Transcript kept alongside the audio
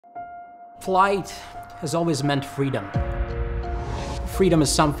Flight has always meant freedom. Freedom is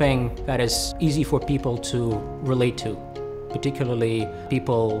something that is easy for people to relate to, particularly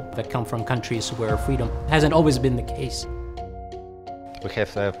people that come from countries where freedom hasn't always been the case. We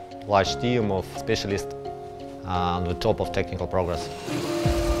have a large team of specialists on the top of technical progress.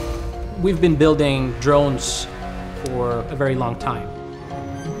 We've been building drones for a very long time.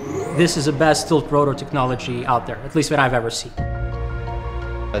 This is the best tilt rotor technology out there, at least that I've ever seen.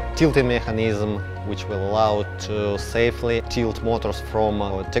 A tilting mechanism which will allow to safely tilt motors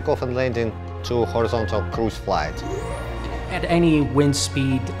from takeoff and landing to horizontal cruise flight. At any wind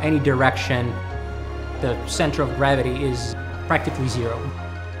speed, any direction, the center of gravity is practically zero.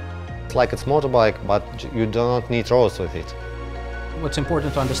 It's like it's motorbike, but you do not need roads with it. What's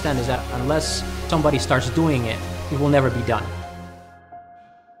important to understand is that unless somebody starts doing it, it will never be done.